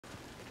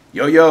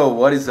Yo,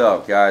 what is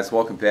up, guys?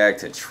 Welcome back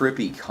to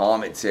Trippy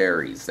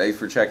Commentaries. Thanks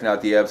for checking out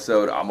the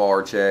episode. I'm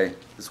RJ.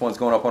 This one's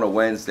going up on a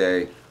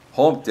Wednesday,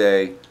 hump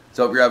day.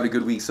 So hope you're having a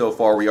good week so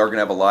far. We are going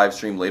to have a live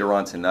stream later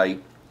on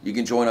tonight. You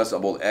can join us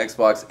on both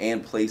Xbox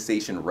and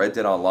PlayStation Red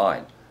Dead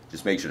Online.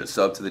 Just make sure to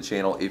sub to the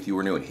channel if you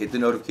are new and hit the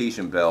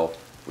notification bell.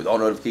 With all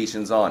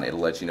notifications on, it'll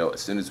let you know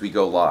as soon as we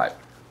go live.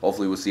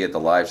 Hopefully we'll see you at the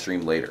live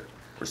stream later.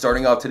 We're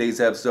starting off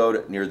today's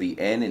episode near the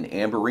Inn in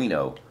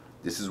Ambarino.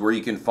 This is where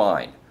you can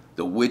find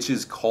the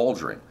Witch's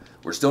Cauldron.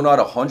 We're still not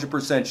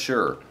 100%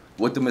 sure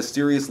what the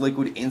mysterious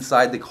liquid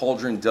inside the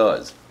cauldron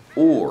does,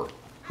 or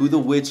who the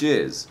witch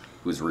is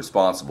who's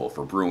responsible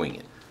for brewing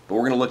it. But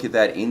we're going to look at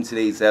that in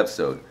today's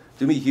episode.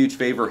 Do me a huge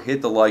favor,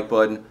 hit the like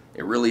button.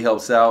 It really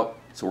helps out.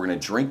 So we're going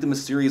to drink the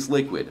mysterious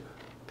liquid.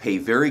 Pay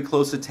very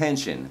close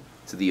attention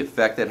to the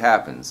effect that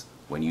happens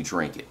when you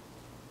drink it.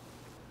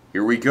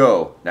 Here we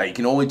go. Now you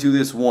can only do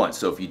this once,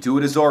 so if you do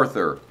it as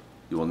Arthur,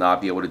 you will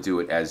not be able to do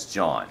it as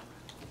John.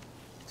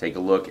 Take a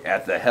look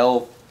at the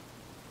health.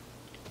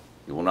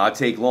 It will not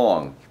take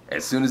long.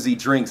 As soon as he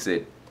drinks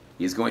it,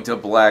 he's going to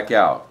black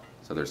out.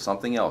 So there's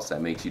something else that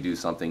makes you do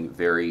something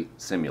very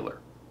similar.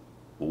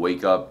 We'll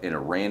wake up in a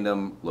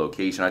random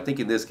location. I think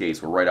in this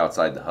case, we're right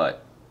outside the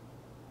hut.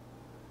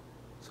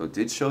 So it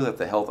did show that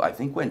the health, I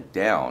think, went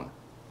down.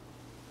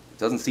 It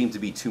doesn't seem to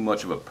be too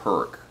much of a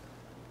perk.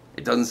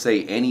 It doesn't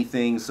say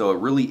anything, so it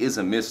really is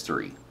a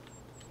mystery.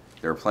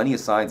 There are plenty of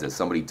signs that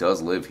somebody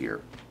does live here.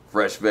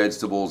 Fresh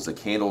vegetables, the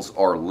candles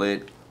are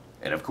lit,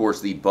 and of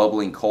course the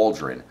bubbling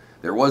cauldron.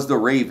 There was the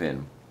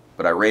raven,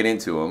 but I ran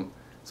into him,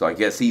 so I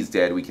guess he's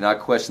dead. We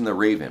cannot question the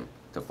raven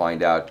to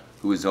find out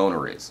who his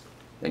owner is.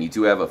 And you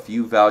do have a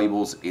few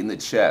valuables in the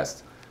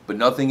chest, but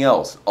nothing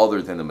else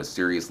other than the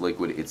mysterious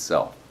liquid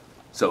itself.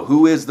 So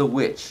who is the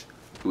witch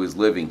who is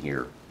living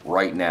here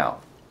right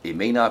now? It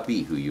may not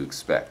be who you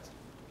expect.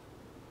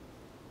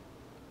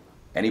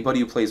 Anybody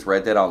who plays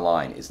Red Dead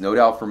Online is no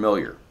doubt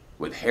familiar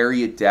with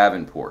Harriet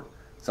Davenport.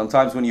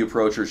 Sometimes when you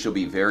approach her, she'll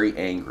be very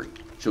angry.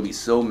 She'll be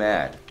so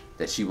mad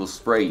that she will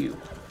spray you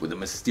with a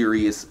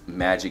mysterious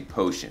magic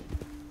potion.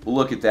 We'll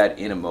look at that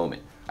in a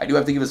moment. I do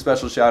have to give a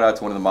special shout out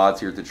to one of the mods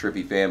here at the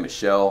Trippy fam,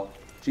 Michelle.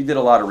 She did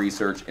a lot of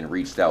research and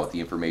reached out with the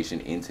information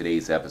in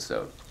today's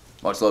episode.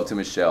 Much love to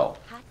Michelle.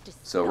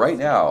 So right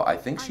now, I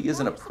think she is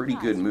in a pretty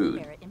good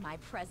mood.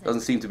 Doesn't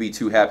seem to be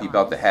too happy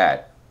about the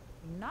hat.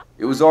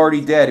 It was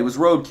already dead. It was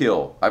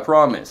roadkill. I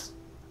promise.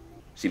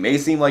 She may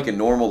seem like a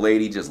normal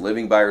lady just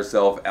living by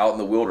herself out in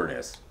the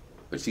wilderness,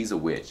 but she's a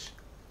witch.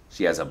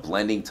 She has a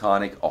blending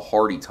tonic, a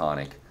hearty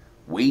tonic,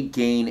 weight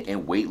gain,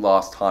 and weight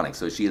loss tonic.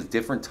 So she has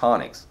different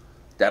tonics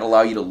that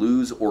allow you to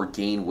lose or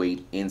gain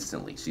weight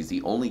instantly. She's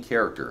the only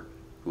character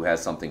who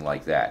has something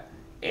like that.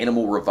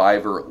 Animal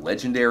Reviver,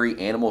 legendary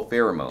animal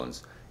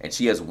pheromones, and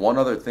she has one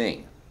other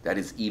thing that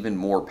is even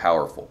more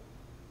powerful.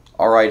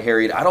 Alright,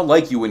 Harriet, I don't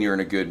like you when you're in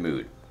a good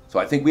mood. So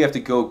I think we have to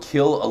go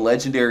kill a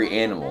legendary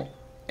animal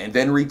and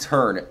then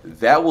return.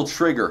 That will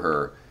trigger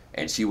her,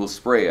 and she will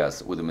spray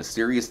us with a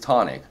mysterious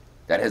tonic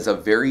that has a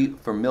very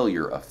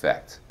familiar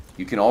effect.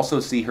 You can also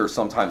see her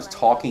sometimes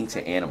talking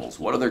to animals.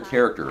 What other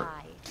character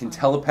can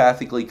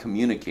telepathically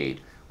communicate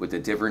with the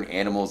different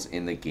animals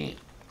in the game?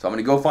 So I'm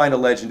going to go find a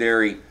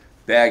legendary,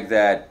 bag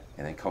that,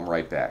 and then come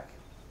right back.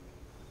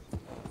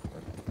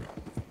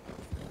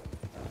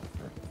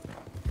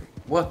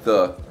 What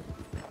the?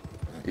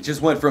 It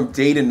just went from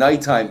day to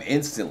nighttime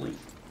instantly.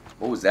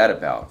 What was that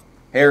about?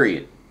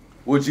 Harriet,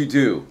 what'd you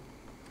do?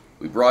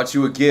 We brought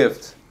you a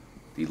gift.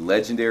 The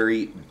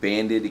legendary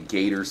banded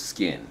gator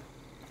skin.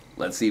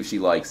 Let's see if she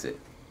likes it.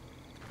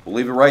 We'll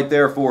leave it right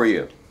there for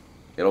you.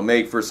 It'll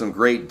make for some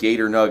great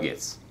gator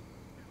nuggets.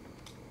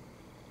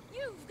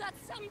 You've got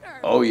some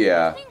nerve. Oh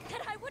yeah. Think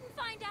that I wouldn't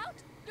find out?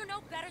 You're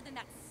no better than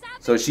that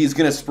savage. So she's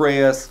gonna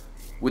spray us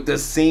with the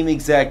same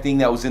exact thing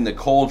that was in the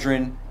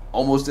cauldron.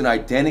 Almost an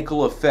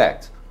identical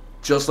effect.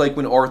 Just like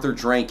when Arthur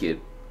drank it,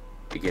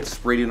 it gets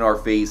sprayed in our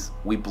face,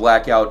 we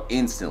black out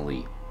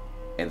instantly,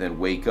 and then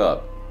wake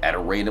up at a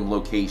random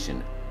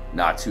location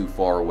not too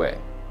far away.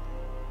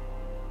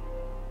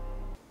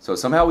 So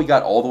somehow we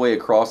got all the way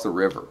across the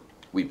river.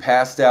 We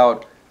passed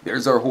out,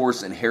 there's our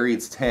horse and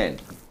Harriet's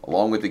tent,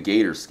 along with the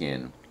gator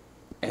skin,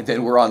 and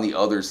then we're on the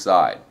other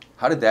side.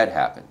 How did that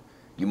happen?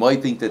 You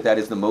might think that that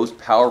is the most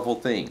powerful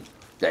thing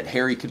that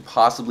Harry could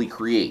possibly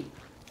create,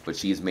 but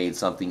she has made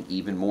something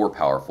even more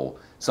powerful.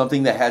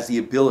 Something that has the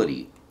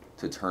ability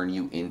to turn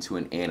you into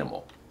an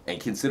animal. And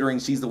considering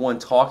she's the one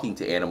talking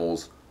to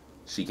animals,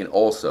 she can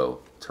also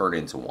turn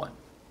into one.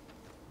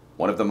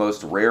 One of the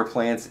most rare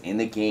plants in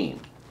the game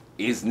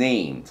is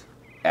named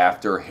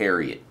after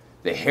Harriet.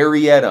 The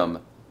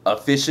Harrietum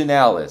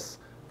officinalis.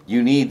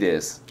 You need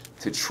this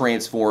to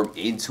transform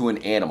into an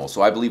animal.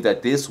 So I believe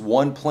that this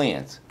one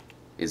plant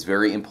is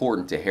very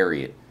important to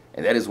Harriet.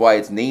 And that is why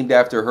it's named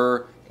after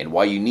her and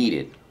why you need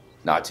it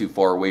not too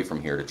far away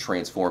from here to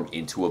transform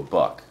into a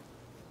buck.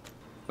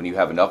 When you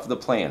have enough of the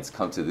plants,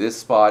 come to this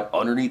spot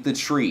underneath the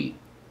tree.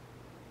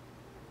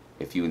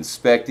 If you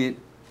inspect it,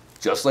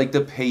 just like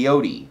the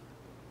peyote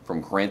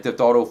from Grand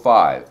Theft Auto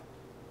 5,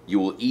 you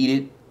will eat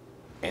it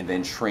and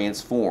then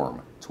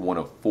transform to one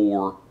of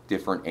 4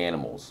 different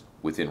animals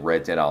within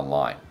Red Dead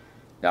Online.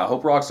 Now I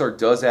hope Rockstar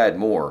does add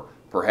more,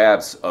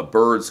 perhaps a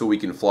bird so we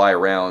can fly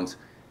around,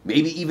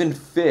 maybe even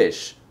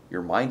fish.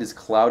 Your mind is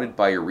clouded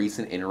by your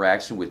recent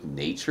interaction with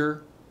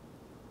nature?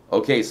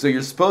 Okay, so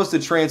you're supposed to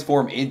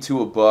transform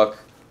into a buck.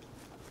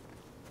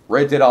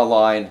 Red Dead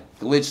Online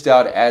glitched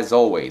out as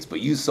always, but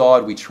you saw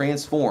it, we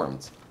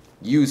transformed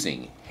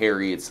using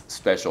Harriet's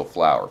special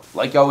flower.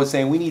 Like I was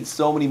saying, we need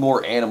so many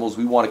more animals.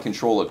 We want to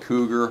control a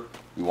cougar,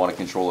 we want to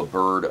control a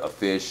bird, a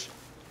fish.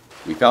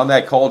 We found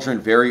that cauldron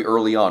very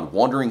early on,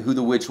 wondering who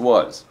the witch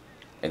was.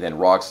 And then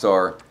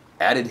Rockstar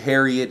added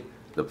Harriet,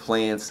 the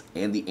plants,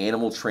 and the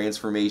animal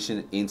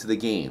transformation into the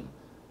game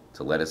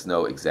to let us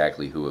know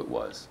exactly who it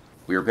was.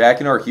 We are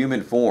back in our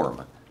human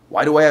form.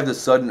 Why do I have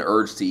this sudden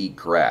urge to eat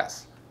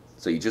grass?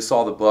 So you just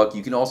saw the buck.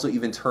 You can also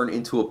even turn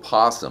into a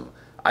possum.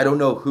 I don't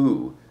know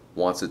who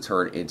wants to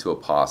turn into a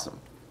possum,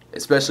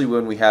 especially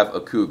when we have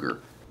a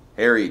cougar.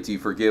 Harriet, do you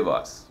forgive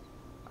us?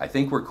 I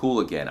think we're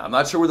cool again. I'm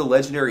not sure where the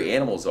legendary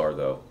animals are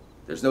though.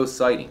 There's no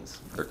sightings.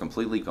 They're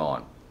completely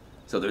gone.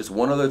 So there's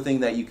one other thing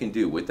that you can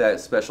do with that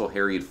special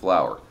Harriet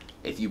flower.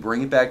 If you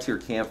bring it back to your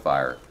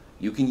campfire,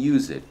 you can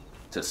use it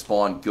to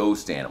spawn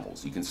ghost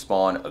animals. You can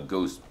spawn a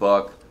ghost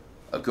buck,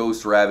 a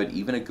ghost rabbit,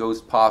 even a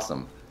ghost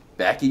possum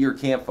back at your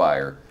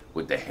campfire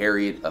with the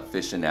Harriet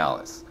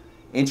Officinalis.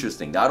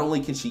 Interesting, not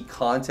only can she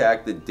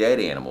contact the dead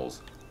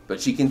animals,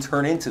 but she can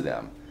turn into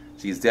them.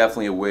 She's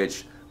definitely a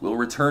witch. We'll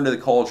return to the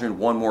cauldron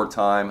one more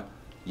time.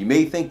 You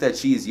may think that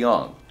she is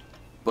young,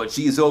 but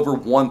she is over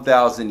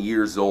 1,000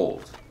 years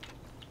old.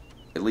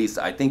 At least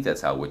I think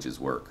that's how witches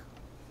work.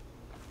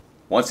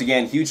 Once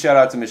again, huge shout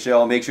out to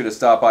Michelle. Make sure to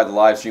stop by the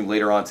live stream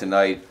later on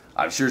tonight.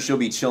 I'm sure she'll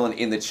be chilling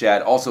in the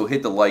chat. Also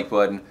hit the like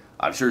button.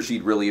 I'm sure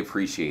she'd really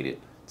appreciate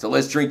it. So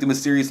let's drink the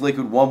mysterious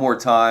liquid one more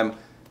time.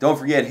 Don't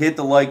forget, hit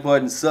the like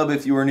button, sub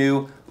if you are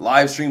new,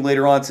 live stream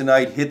later on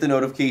tonight, hit the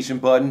notification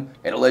button,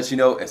 and it'll let you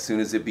know as soon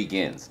as it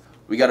begins.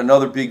 We got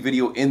another big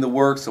video in the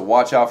works, so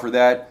watch out for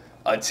that.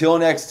 Until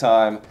next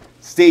time,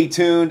 stay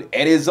tuned,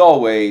 and as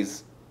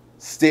always,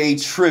 stay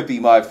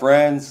trippy, my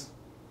friends.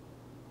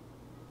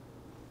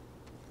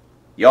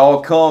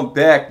 Y'all come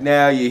back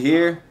now, you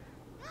hear?